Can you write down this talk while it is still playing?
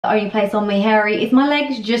The only place on me hairy is my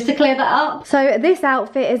legs, just to clear that up. So this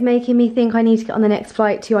outfit is making me think I need to get on the next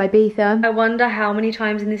flight to Ibiza. I wonder how many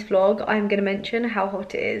times in this vlog I'm going to mention how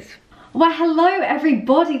hot it is. Well, hello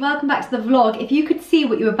everybody, welcome back to the vlog. If you could see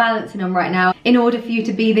what you were balancing on right now, in order for you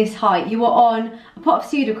to be this height, you were on a pot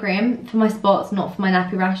of pseudocream for my spots, not for my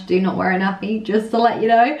nappy rash. Do not wear a nappy, just to let you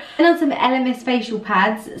know. And on some LMS facial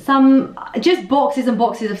pads, some just boxes and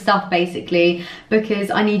boxes of stuff basically,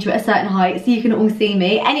 because I need you at a certain height so you can all see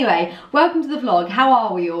me. Anyway, welcome to the vlog. How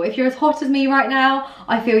are we all? If you're as hot as me right now,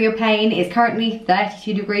 I feel your pain. It's currently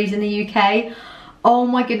 32 degrees in the UK. Oh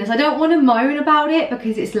my goodness, I don't want to moan about it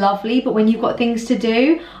because it's lovely, but when you've got things to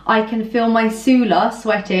do, I can feel my Sula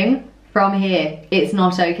sweating from here. It's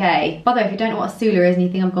not okay. By the way, if you don't know what a Sula is and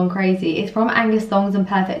you think I've gone crazy, it's from Angus Thongs and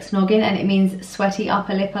Perfect Snogging, and it means sweaty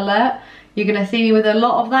upper lip alert. You're gonna see me with a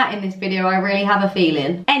lot of that in this video, I really have a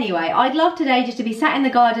feeling. Anyway, I'd love today just to be sat in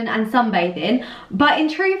the garden and sunbathing, but in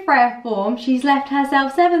true Freya form, she's left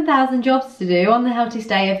herself 7,000 jobs to do on the hottest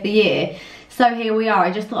day of the year. So here we are.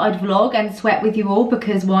 I just thought I'd vlog and sweat with you all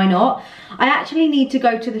because why not? I actually need to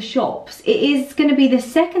go to the shops. It is going to be the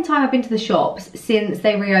second time I've been to the shops since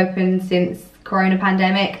they reopened, since Corona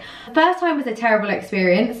pandemic. The first time was a terrible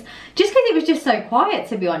experience just because it was just so quiet,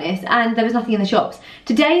 to be honest, and there was nothing in the shops.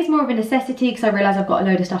 Today is more of a necessity because I realise I've got a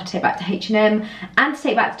load of stuff to take back to H&M and to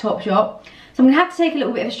take back to TOPSHOP. So I'm going to have to take a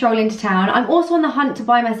little bit of a stroll into town. I'm also on the hunt to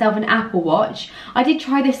buy myself an Apple Watch. I did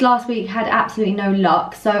try this last week, had absolutely no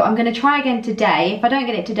luck. So I'm going to try again today. If I don't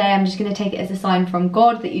get it today, I'm just going to take it as a sign from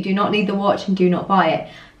God that you do not need the watch and do not buy it.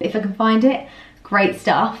 But if I can find it, great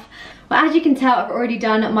stuff. Well, as you can tell, I've already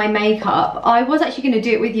done my makeup. I was actually going to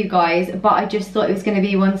do it with you guys, but I just thought it was going to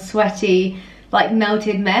be one sweaty, like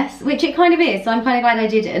melted mess, which it kind of is, so I'm kind of glad I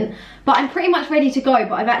didn't. But I'm pretty much ready to go,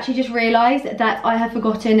 but I've actually just realised that I have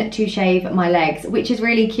forgotten to shave my legs, which is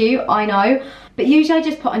really cute, I know. But usually I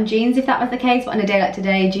just put on jeans if that was the case, but on a day like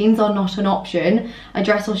today, jeans are not an option. A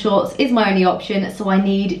dress or shorts is my only option, so I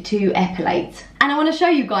need to epilate. And I want to show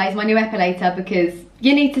you guys my new epilator because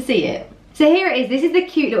you need to see it. So here it is. This is the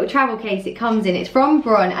cute little travel case it comes in. It's from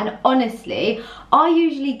Braun, and honestly, I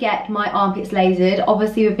usually get my armpits lasered.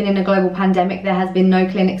 Obviously, we've been in a global pandemic. There has been no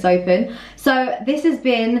clinics open. So this has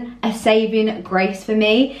been a saving grace for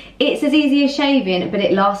me. It's as easy as shaving, but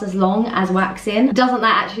it lasts as long as waxing. Doesn't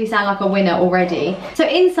that actually sound like a winner already? So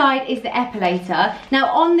inside is the epilator. Now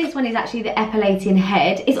on this one is actually the epilating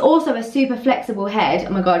head. It's also a super flexible head.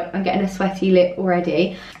 Oh my God, I'm getting a sweaty lip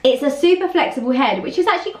already. It's a super flexible head, which is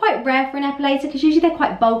actually quite rare for an epilator because usually they're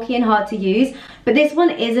quite bulky and hard to use. But this one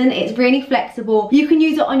isn't. It's really flexible. You can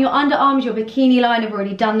use it on your underarms, your bikini line. I've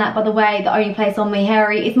already done that, by the way. The only place on me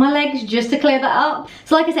hairy is my legs, just to clear that up.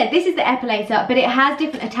 So like I said, this is the epilator, but it has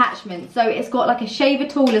different attachments. So it's got like a shaver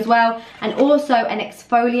tool as well, and also an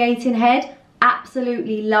exfoliating head.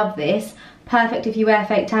 Absolutely love this. Perfect if you wear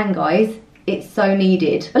fake tan, guys. It's so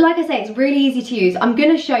needed. But like I say, it's really easy to use. I'm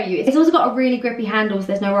gonna show you. It's also got a really grippy handle, so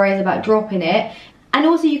there's no worries about dropping it. And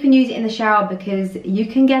also you can use it in the shower because you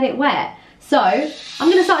can get it wet. So I'm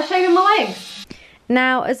gonna start shaving my legs.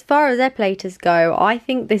 Now, as far as epilators go, I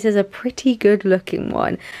think this is a pretty good looking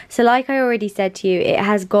one. So like I already said to you, it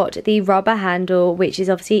has got the rubber handle, which is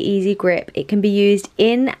obviously easy grip. It can be used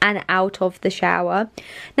in and out of the shower.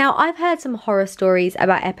 Now, I've heard some horror stories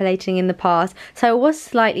about epilating in the past, so I was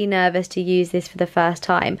slightly nervous to use this for the first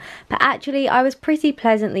time. But actually, I was pretty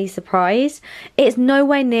pleasantly surprised. It's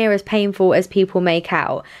nowhere near as painful as people make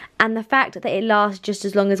out. And the fact that it lasts just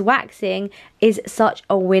as long as waxing is such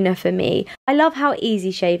a winner for me. I love how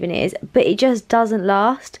easy shaving is, but it just doesn't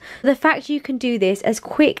last. The fact you can do this as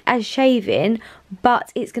quick as shaving,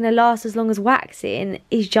 but it's going to last as long as waxing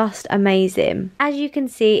is just amazing. As you can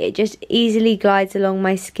see, it just easily glides along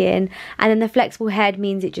my skin, and then the flexible head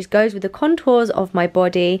means it just goes with the contours of my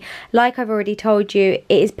body. Like I've already told you,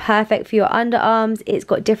 it is perfect for your underarms. It's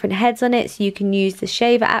got different heads on it, so you can use the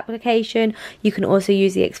shaver application. You can also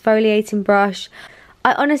use the exfoliating brush.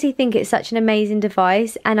 I honestly think it's such an amazing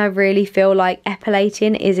device, and I really feel like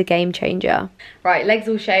epilating is a game changer. Right, legs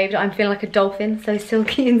all shaved. I'm feeling like a dolphin, so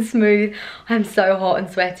silky and smooth. I'm so hot and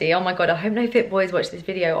sweaty. Oh my God, I hope no fit boys watch this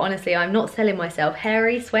video. Honestly, I'm not selling myself.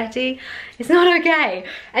 Hairy, sweaty, it's not okay.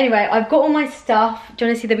 Anyway, I've got all my stuff. Do you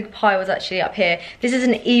want to see the big pile was actually up here? This is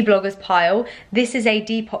an e-bloggers pile. This is a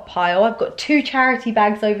Depop pile. I've got 2 charity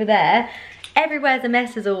bags over there. Everywhere's a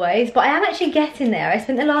mess as always, but I am actually getting there. I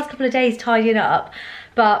spent the last couple of days tidying up.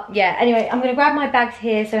 But yeah, anyway, I'm gonna grab my bags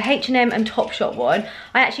here. So H&M and TOPSHOP one.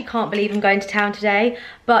 I actually can't believe I'm going to town today,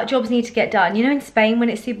 but jobs need to get done. You know, in Spain when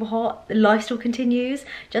it's super hot, the life still continues.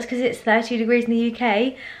 Just because it's 30 degrees in the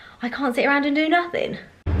UK, I can't sit around and do nothing.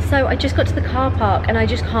 So I just got to the car park and I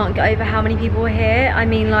just can't get over how many people are here. I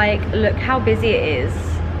mean, like, look how busy it is.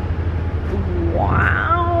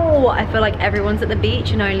 Wow. I feel like everyone's at the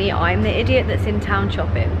beach and only I'm the idiot that's in town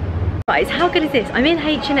shopping. Guys, how good is this? I'm in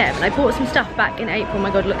H&M and I bought some stuff back in April. Oh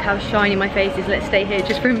my god, look how shiny my face is. Let's stay here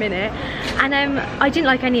just for a minute. And I didn't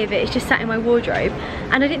like any of it. It's just sat in my wardrobe.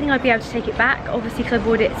 And I didn't think I'd be able to take it back, obviously, because I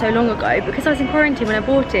bought it so long ago. Because I was in quarantine when I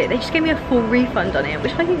bought it, they just gave me a full refund on it,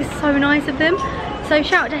 which I think is so nice of them. So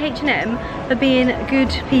shout out to H&M for being good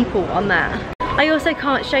people on that. I also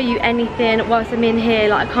can't show you anything whilst I'm in here.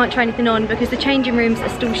 Like, I can't try anything on because the changing rooms are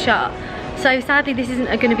still shut. So sadly this isn't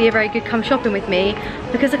going to be a very good come shopping with me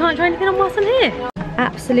because I can't try anything on whilst I'm here.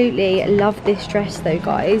 Absolutely love this dress though,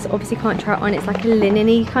 guys. Obviously can't try it on. It's like a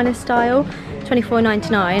linen-y kind of style.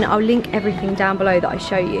 $24.99. I'll link everything down below that I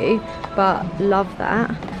show you, but love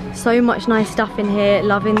that. So much nice stuff in here.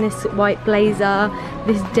 Loving this white blazer.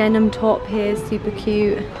 This denim top here, super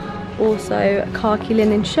cute. Also a khaki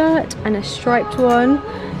linen shirt and a striped one.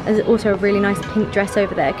 There's also a really nice pink dress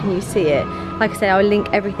over there. Can you see it? Like I said, I'll link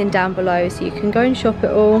everything down below so you can go and shop it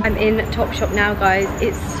all. I'm in Topshop now, guys.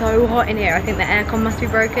 It's so hot in here. I think the aircon must be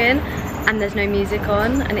broken and there's no music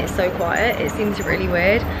on and it's so quiet. It seems really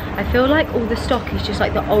weird. I feel like all the stock is just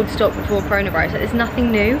like the old stock before coronavirus. Like, there's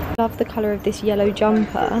nothing new. I love the colour of this yellow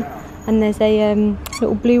jumper and there's a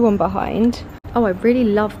little blue one behind. Oh, I really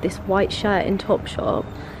love this white shirt in Topshop.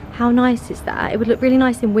 How nice is that? It would look really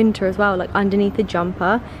nice in winter as well, like underneath the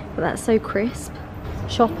jumper, but that's so crisp.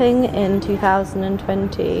 Shopping in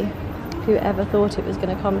 2020. Whoever thought it was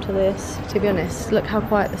going to come to this? To be honest, look how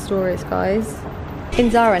quiet the store is, guys.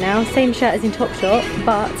 In Zara now, same shirt as in Topshop,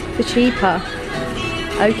 but for cheaper.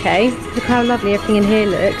 Okay, look how lovely everything in here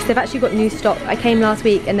looks. They've actually got new stock. I came last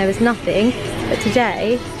week and there was nothing, but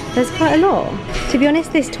today there's quite a lot. To be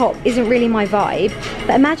honest, this top isn't really my vibe,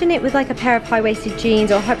 but imagine it with like a pair of high-waisted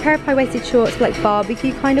jeans or a pair of high-waisted shorts for like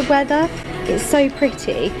barbecue kind of weather. It's so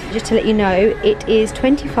pretty. Just to let you know, it is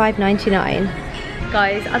 $25.99.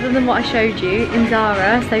 Guys, other than what I showed you in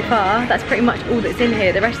Zara so far, that's pretty much all that's in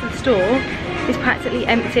here. The rest of the store is practically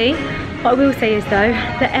empty. What I will say is though,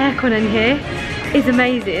 the aircon in here is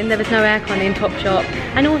amazing. There was no aircon in Topshop,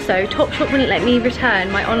 and also Topshop wouldn't let me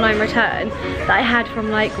return my online return that I had from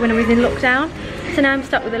like when I was in lockdown. So now I'm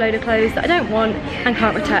stuck with a load of clothes that I don't want and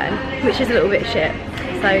can't return, which is a little bit shit.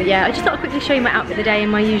 So yeah, I just thought I'd quickly show you my outfit of the day in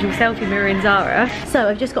my usual selfie mirror in Zara. So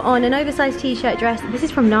I've just got on an oversized t-shirt dress. This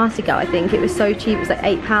is from Nasty Girl, I think. It was so cheap, it was like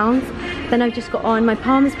 £8. Then I've just got on my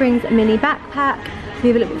Palm Springs mini backpack.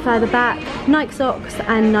 Move a little bit further back, Nike socks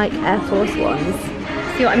and Nike Air Force Ones.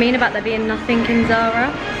 See what I mean about there being nothing in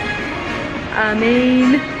Zara? I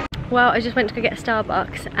mean, well, I just went to go get a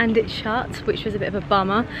Starbucks and it shut, which was a bit of a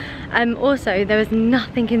bummer. Also, there was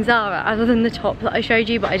nothing in Zara other than the top that I showed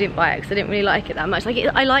you, but I didn't buy it because I didn't really like it that much. Like,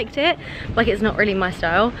 I liked it, but like, it's not really my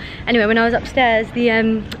style. Anyway, when I was upstairs,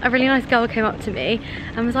 a really nice girl came up to me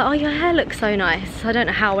and was like, oh, your hair looks so nice. I don't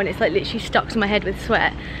know how when it's like literally stuck to my head with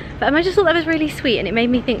sweat. But I just thought that was really sweet, and it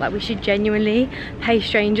made me think like we should genuinely pay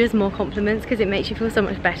strangers more compliments because it makes you feel so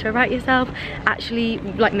much better about yourself. Actually,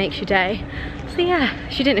 like, makes your day. So yeah,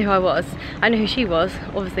 she didn't know who I was. I know who she was.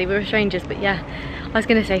 Obviously, we were strangers, but yeah. I was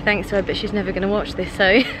gonna say thanks to her, but she's never gonna watch this,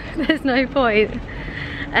 so there's no point.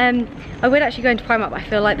 I would actually go into Primark, but I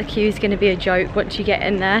feel like the queue is gonna be a joke once you get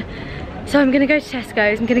in there. So I'm gonna go to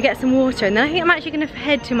Tesco's, I'm gonna get some water, and then I think I'm actually gonna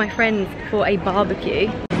head to my friends for a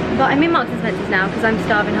barbecue. But I'm in Marks and Spencer's now because I'm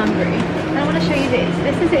starving hungry. And I want to show you this.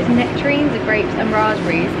 This is its nectarines, grapes and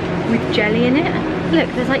raspberries with jelly in it.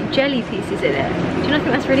 Look, there's like jelly pieces in it. Do you not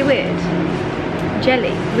think that's really weird?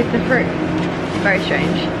 Jelly with the fruit. Very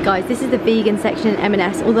strange. Guys, this is the vegan section in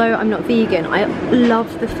M&S. Although I'm not vegan, I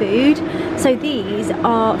love the food. So these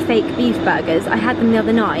are fake beef burgers. I had them the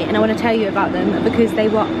other night and I want to tell you about them because they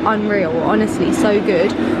were unreal, honestly, so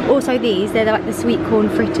good. Also these, they're like the sweet corn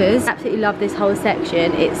fritters. Absolutely love this whole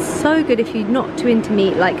section. It's so good if you're not too into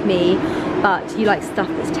meat like me, but you like stuff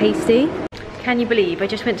that's tasty. Can you believe I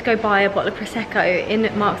just went to go buy a bottle of Prosecco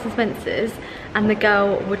in Marks and Spencer's and the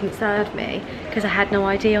girl wouldn't serve me because I had no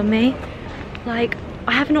ID on me? Like,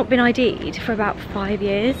 I have not been ID'd for about 5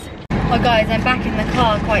 years. Well guys, I'm back in the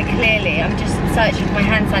car quite clearly. I'm just searching for my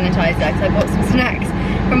hand sanitizer because I bought some snacks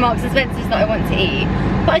from Marks and Spencer's that I want to eat.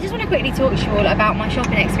 But I just want to quickly talk to you all about my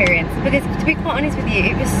shopping experience because, to be quite honest with you,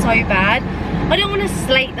 it was so bad. I don't want to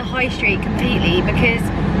slate the high street completely because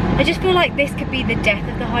I just feel like this could be the death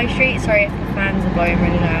of the high street. Sorry if the fans are blowing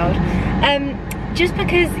really loud. Just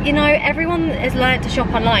because, you know, everyone has learned to shop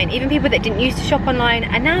online. Even people that didn't used to shop online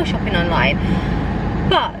are now shopping online.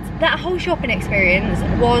 But that whole shopping experience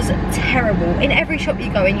was terrible. In every shop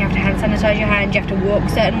you go in, you have to hand sanitize your hands, you have to walk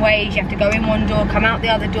certain ways, you have to go in one door, come out the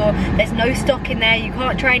other door, there's no stock in there, you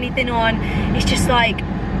can't try anything on. It's just like,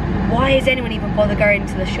 why is anyone even bother going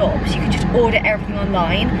to the shops? You can just order everything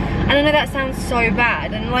online. And I know that sounds so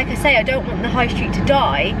bad, and like I say, I don't want the high street to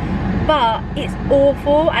die, but it's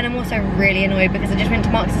awful. And I'm also really annoyed because I just went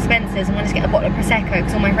to Marks and Spencer's and wanted to get a bottle of Prosecco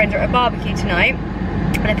because all my friends are at a barbecue tonight,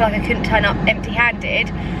 and I felt like I couldn't turn up empty-handed.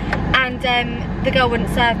 And the girl wouldn't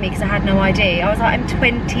serve me because I had no ID. I was like, I'm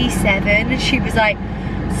 27, and she was like,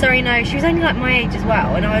 sorry, no. She was only like my age as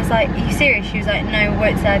well, and I was like, are you serious? She was like, no,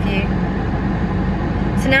 won't serve you.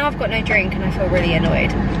 So now I've got no drink and I feel really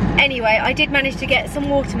annoyed. Anyway, I did manage to get some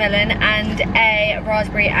watermelon and a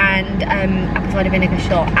raspberry and apple cider vinegar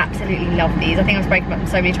shot. Absolutely love these. I think I've spoken about them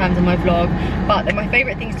so many times on my vlog, but they're my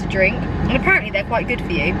favourite things to drink, and apparently they're quite good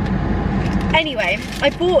for you. Anyway,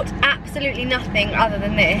 I bought absolutely nothing other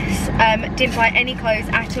than this. Didn't buy any clothes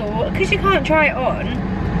at all because you can't try it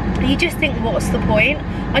on. You just think, what's the point?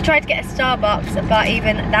 I tried to get a Starbucks, but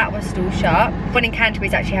even that was still shut. One in Canterbury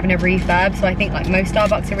is actually having a refurb, so I think like most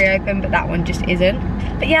Starbucks are reopened, but that one just isn't.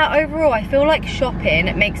 But yeah, overall, I feel like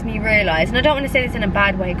shopping makes me realise, and I don't want to say this in a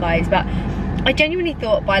bad way, guys, but I genuinely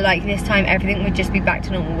thought by like this time everything would just be back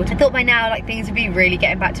to normal. I thought by now like things would be really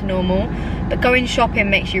getting back to normal, but going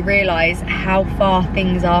shopping makes you realise how far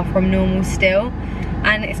things are from normal still,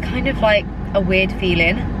 and it's kind of like a weird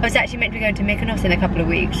feeling. I was actually meant to be going to Mykonos in a couple of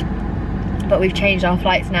weeks, but we've changed our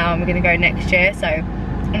flights now and we're going to go next year, so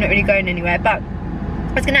I'm not really going anywhere. But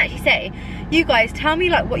I was going to actually say, you guys tell me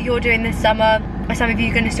like what you're doing this summer. Are some of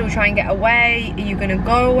you going to still try and get away? Are you going to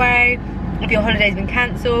go away? Have your holidays been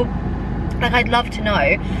cancelled? Like, I'd love to know.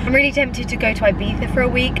 I'm really tempted to go to Ibiza for a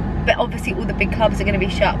week, but obviously all the big clubs are going to be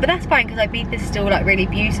shut, but that's fine because Ibiza is still like really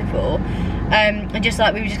beautiful, and just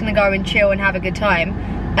like we were just going to go and chill and have a good time.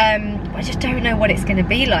 I just don't know what it's going to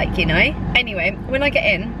be like, you know. Anyway, when I get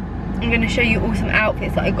in, I'm going to show you all some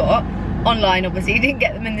outfits that I got online. Obviously, didn't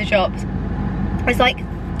get them in the shops. There's like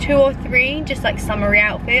 2 or 3 just like summery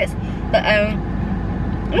outfits, but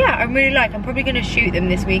yeah, I really like. I'm probably going to shoot them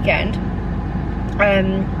this weekend.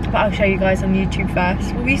 But I'll show you guys on YouTube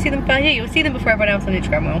first. Will you see them first? Yeah, you'll see them before everyone else on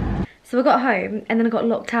Instagram will. So I got home and then I got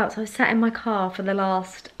locked out, so I was sat in my car for the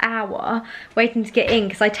last hour waiting to get in,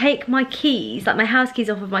 because I take my keys, like my house keys,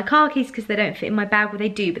 off of my car keys because they don't fit in my bag. Well, they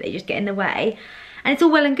do, but they just get in the way. And it's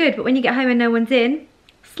all well and good, but when you get home and no one's in,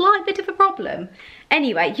 slight bit of a problem.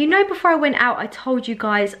 Anyway, you know, before I went out I told you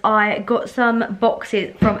guys I got some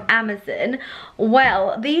boxes from Amazon.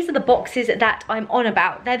 Well, these are the boxes that I'm on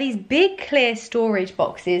about. They're these big clear storage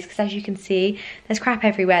boxes, because as you can see there's crap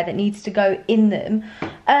everywhere that needs to go in them.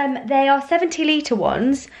 They are 70-litre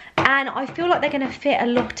ones, and I feel like they're going to fit a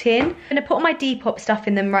lot in. I'm going to put all my Depop stuff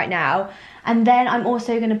in them right now, and then I'm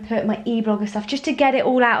also going to put my e-blogger stuff just to get it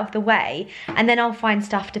all out of the way, and then I'll find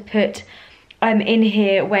stuff to put in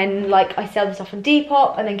here when like I sell the stuff on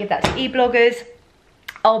Depop and then give that to e-bloggers.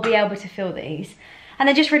 I'll be able to fill these, and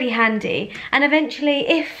they're just really handy. And eventually,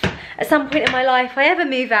 if at some point in my life I ever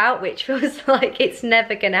move out, which feels like it's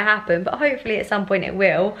never gonna happen, but hopefully at some point it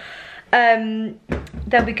will,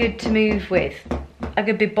 they'll be good to move with. A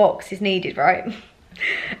good big box is needed, right?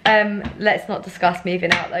 Let's not discuss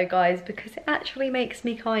moving out though, guys, because it actually makes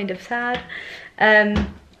me kind of sad.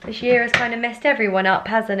 This year has kind of messed everyone up,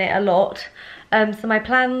 hasn't it? A lot. So my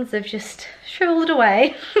plans have just shriveled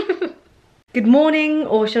away. Good morning,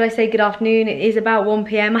 or should I say good afternoon. It is about 1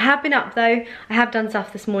 PM. I have been up though. I have done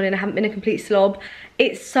stuff this morning. I haven't been a complete slob.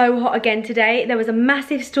 It's so hot again today. There was a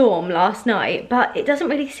massive storm last night, but it doesn't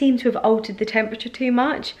really seem to have altered the temperature too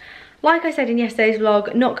much. Like I said in yesterday's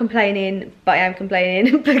vlog, not complaining, but I am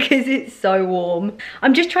complaining because it's so warm.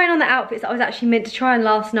 I'm just trying on the outfits that I was actually meant to try on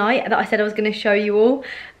last night that I said I was going to show you all.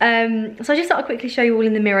 So I just thought I'd quickly show you all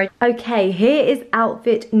in the mirror. Okay, here is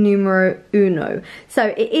outfit numero uno.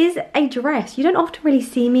 So it is a dress. You don't often really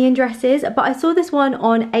see me in dresses, but I saw this one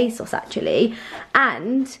on ASOS actually,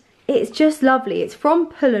 and it's just lovely. It's from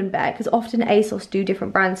Pull & Bear, because often ASOS do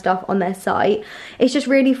different brand stuff on their site. It's just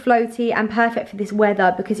really floaty and perfect for this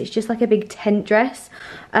weather because it's just like a big tent dress,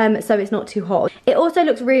 so it's not too hot. It also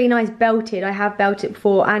looks really nice belted. I have belted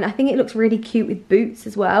before, and I think it looks really cute with boots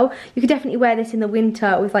as well. You could definitely wear this in the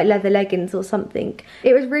winter with like leather leggings or something.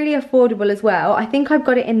 It was really affordable as well. I think I've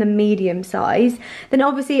got it in the medium size. Then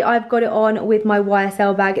obviously I've got it on with my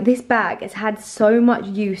YSL bag. This bag has had so much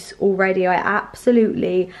use already. I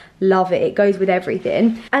absolutely love it. It goes with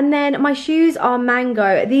everything. And then my shoes are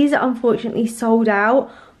Mango. These are unfortunately sold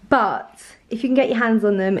out, but if you can get your hands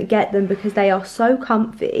on them, get them, because they are so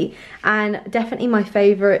comfy, and definitely my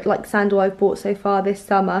favourite like sandal I've bought so far this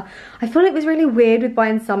summer. I feel it was really weird with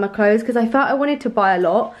buying summer clothes because I felt I wanted to buy a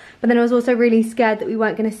lot, but then I was also really scared that we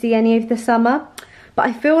weren't going to see any of the summer. But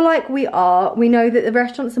I feel like we are. We know that the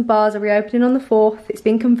restaurants and bars are reopening on the 4th. It's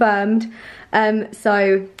been confirmed.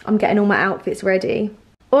 So I'm getting all my outfits ready.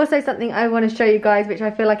 Also, something I want to show you guys, which I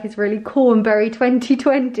feel like is really cool and very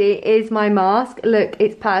 2020, is my mask. Look,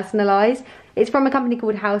 it's personalised. It's from a company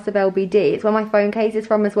called House of LBD. It's where my phone case is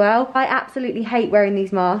from as well. I absolutely hate wearing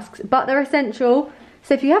these masks, but they're essential.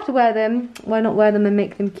 So if you have to wear them, why not wear them and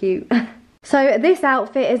make them cute? So this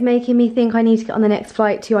outfit is making me think I need to get on the next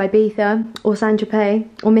flight to Ibiza or Saint-Tropez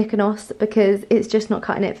or Mykonos, because it's just not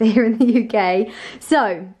cutting it for here in the UK.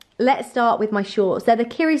 So let's start with my shorts. They're the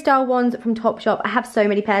Kiri style ones from Topshop. I have so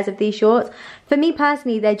many pairs of these shorts. For me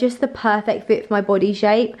personally, they're just the perfect fit for my body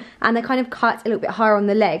shape, and they kind of cut a little bit higher on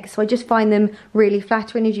the legs, so I just find them really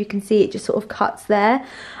flattering. As you can see, it just sort of cuts there.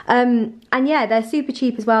 And yeah, they're super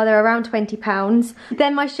cheap as well. They're around £20.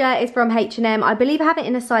 Then my shirt is from H&M. I believe I have it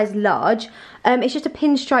in a size large. It's just a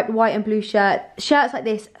pinstriped white and blue shirt. Shirts like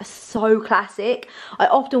this are so classic. I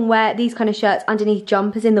often wear these kind of shirts underneath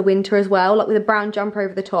jumpers in the winter as well, like with a brown jumper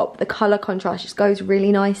over the top. The colour contrast just goes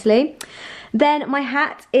really nicely. Then my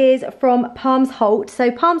hat is from Palms Holt.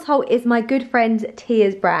 So Palms Holt is my good friend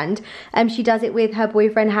Tia's brand. She does it with her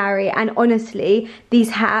boyfriend Harry, and honestly, these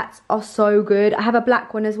hats are so good. I have a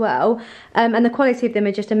black one as well, and the quality of them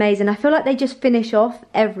are just amazing. I feel like they just finish off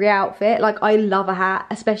every outfit. Like, I love a hat,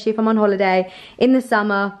 especially if I'm on holiday in the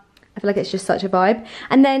summer. I feel like it's just such a vibe.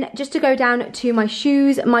 And then just to go down to my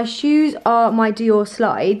shoes are my Dior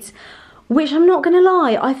slides, which I'm not gonna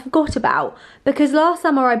lie, I forgot about, because last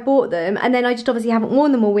summer I bought them and then I just obviously haven't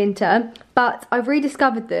worn them all winter, but I've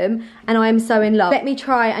rediscovered them and I am so in love. Let me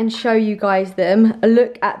try and show you guys them.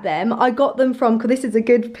 Look at them. I got them from, because this is a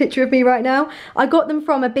good picture of me right now, I got them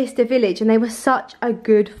from a Bicester village and they were such a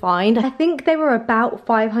good find. I think they were about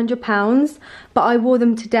 £500, but I wore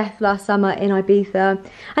them to death last summer in Ibiza,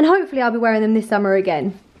 and hopefully I'll be wearing them this summer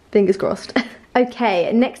again. Fingers crossed. Okay,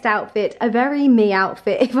 next outfit, a very me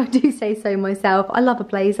outfit, if I do say so myself. I love a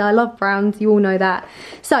blazer, I love browns, you all know that.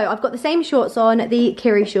 So I've got the same shorts on, the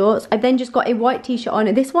Kiri shorts. I've then just got a white t-shirt on.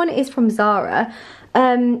 This one is from Zara.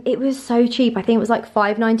 It was so cheap. I think it was like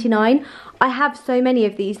 £5.99. I have so many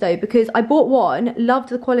of these though, because I bought one, loved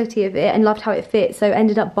the quality of it and loved how it fit, so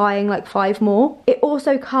ended up buying like 5 more. It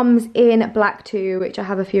also comes in black too, which I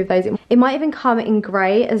have a few of those. It might even come in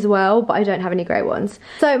grey as well, but I don't have any grey ones.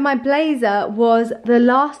 So my blazer was the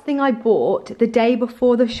last thing I bought the day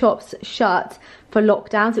before the shops shut for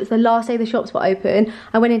lockdown. So it was the last day the shops were open.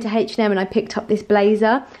 I went into H&M and I picked up this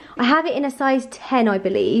blazer. I have it in a size 10, I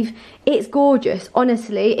believe. It's gorgeous,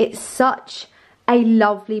 honestly. It's such a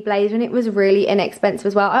lovely blazer, and it was really inexpensive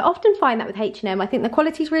as well. I often find that with H&M. I think the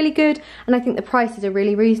quality is really good and I think the prices are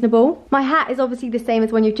really reasonable. My hat is obviously the same as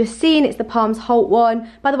the one you've just seen. It's the Palms Holt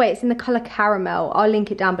one. By the way, it's in the colour caramel. I'll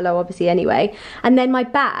link it down below obviously anyway. And then my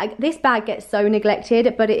bag, this bag gets so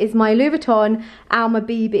neglected, but it is my Louis Vuitton Alma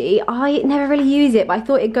BB. I never really use it, but I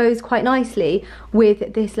thought it goes quite nicely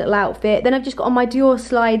with this little outfit. Then I've just got on my Dior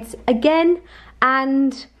slides again,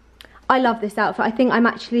 and I love this outfit. I think I'm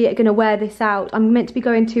actually going to wear this out. I'm meant to be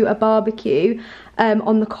going to a barbecue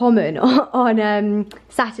on the Common on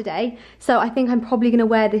Saturday. So I think I'm probably going to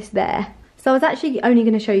wear this there. So I was actually only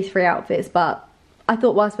going to show you 3 outfits, but I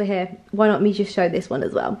thought whilst we're here, why not me just show this one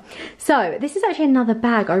as well. So this is actually another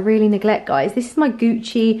bag I really neglect, guys. This is my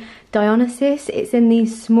Gucci Dionysus. It's in the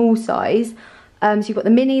small size. So you've got the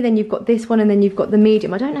mini, then you've got this one, and then you've got the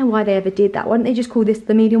medium. I don't know why they ever did that. Why don't they just call this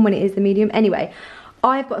the medium when it is the medium? Anyway,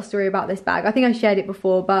 I've got a story about this bag. I think I shared it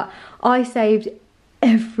before, but I saved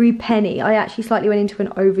every penny. I actually slightly went into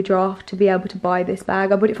an overdraft to be able to buy this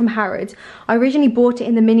bag. I bought it from Harrods. I originally bought it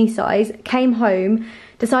in the mini size, came home,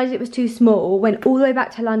 decided it was too small, went all the way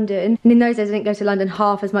back to London, and in those days I didn't go to London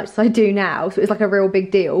half as much as I do now, so it was like a real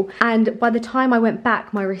big deal. And by the time I went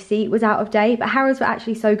back, my receipt was out of date, but Harrods were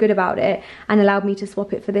actually so good about it and allowed me to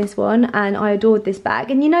swap it for this one, and I adored this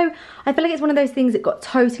bag. And you know, I feel like it's one of those things that got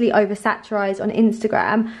totally oversaturated on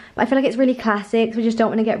Instagram, but I feel like it's really classic, so I just don't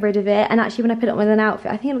want to get rid of it. And actually when I put it on with an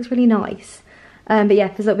outfit, I think it looks really nice. But yeah,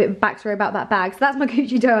 there's a little bit of backstory about that bag. So that's my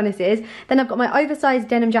Gucci Dionysus. Then I've got my oversized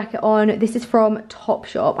denim jacket on. This is from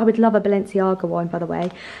Topshop. I would love a Balenciaga one, by the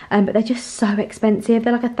way. But they're just so expensive.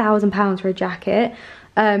 They're like £1,000 for a jacket.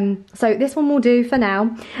 So this one will do for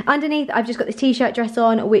now. Underneath, I've just got this t-shirt dress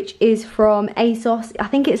on, which is from ASOS. I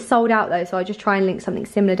think it's sold out though, so I'll just try and link something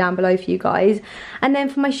similar down below for you guys. And then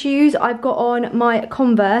for my shoes, I've got on my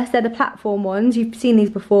Converse. They're the platform ones. You've seen these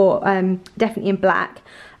before, definitely in black.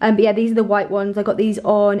 But yeah, these are the white ones. I got these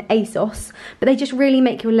on ASOS, but they just really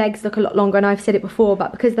make your legs look a lot longer. And I've said it before,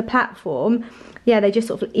 but because the platform, yeah, they just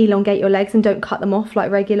sort of elongate your legs and don't cut them off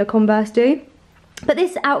like regular Converse do. But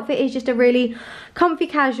this outfit is just a really comfy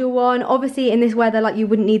casual one. Obviously in this weather, like, you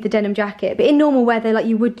wouldn't need the denim jacket, but in normal weather, like,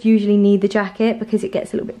 you would usually need the jacket because it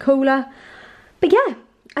gets a little bit cooler. But yeah,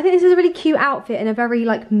 I think this is a really cute outfit and a very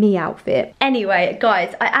like me outfit. Anyway,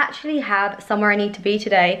 guys, I actually have somewhere I need to be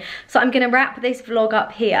today, so I'm gonna wrap this vlog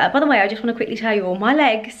up here. By the way, I just want to quickly tell you all, my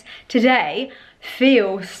legs today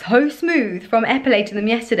feel so smooth from epilating them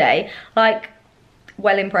yesterday. Like,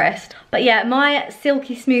 well impressed. But yeah, my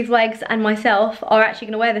silky smooth legs and myself are actually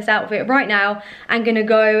gonna wear this outfit right now and gonna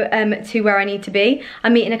go to where I need to be.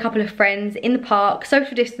 I'm meeting a couple of friends in the park,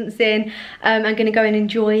 social distancing. I'm gonna go and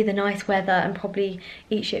enjoy the nice weather and probably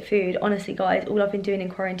eat shit food. Honestly guys, all I've been doing in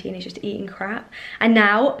quarantine is just eating crap. And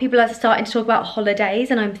now people are starting to talk about holidays,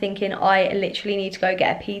 and I'm thinking I literally need to go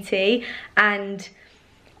get a PT, and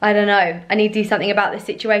I don't know, I need to do something about this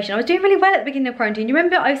situation. I was doing really well at the beginning of quarantine. You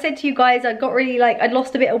remember I said to you guys I got really like, I'd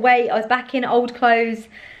lost a bit of weight, I was back in old clothes.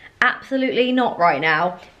 Absolutely not right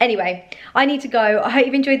now. Anyway, I need to go. I hope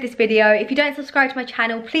you've enjoyed this video. If you don't subscribe to my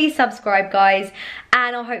channel, please subscribe guys,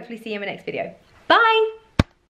 and I'll hopefully see you in my next video. Bye!